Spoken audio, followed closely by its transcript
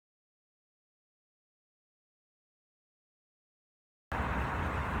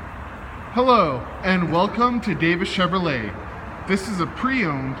Hello and welcome to Davis Chevrolet. This is a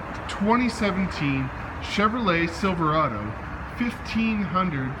pre-owned 2017 Chevrolet Silverado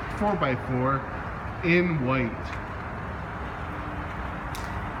 1500 4x4 in white.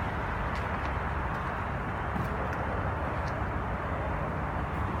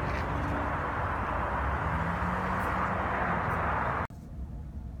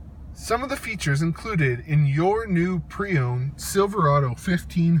 Some of the features included in your new pre-owned Silverado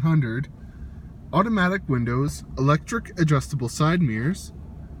 1500: automatic windows, electric adjustable side mirrors,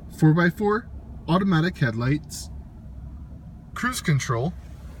 4x4 automatic headlights, cruise control,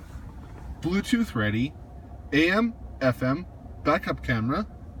 Bluetooth ready, AM, FM, backup camera,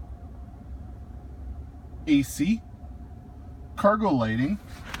 AC, cargo lighting,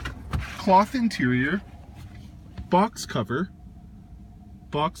 cloth interior, box cover,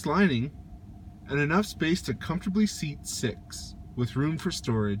 box lining, and enough space to comfortably seat 6 with room for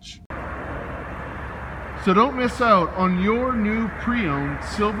storage. So don't miss out on your new pre-owned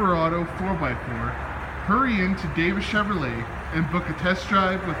Silverado 4x4. Hurry into Davis Chevrolet and book a test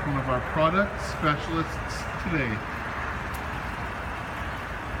drive with one of our product specialists today.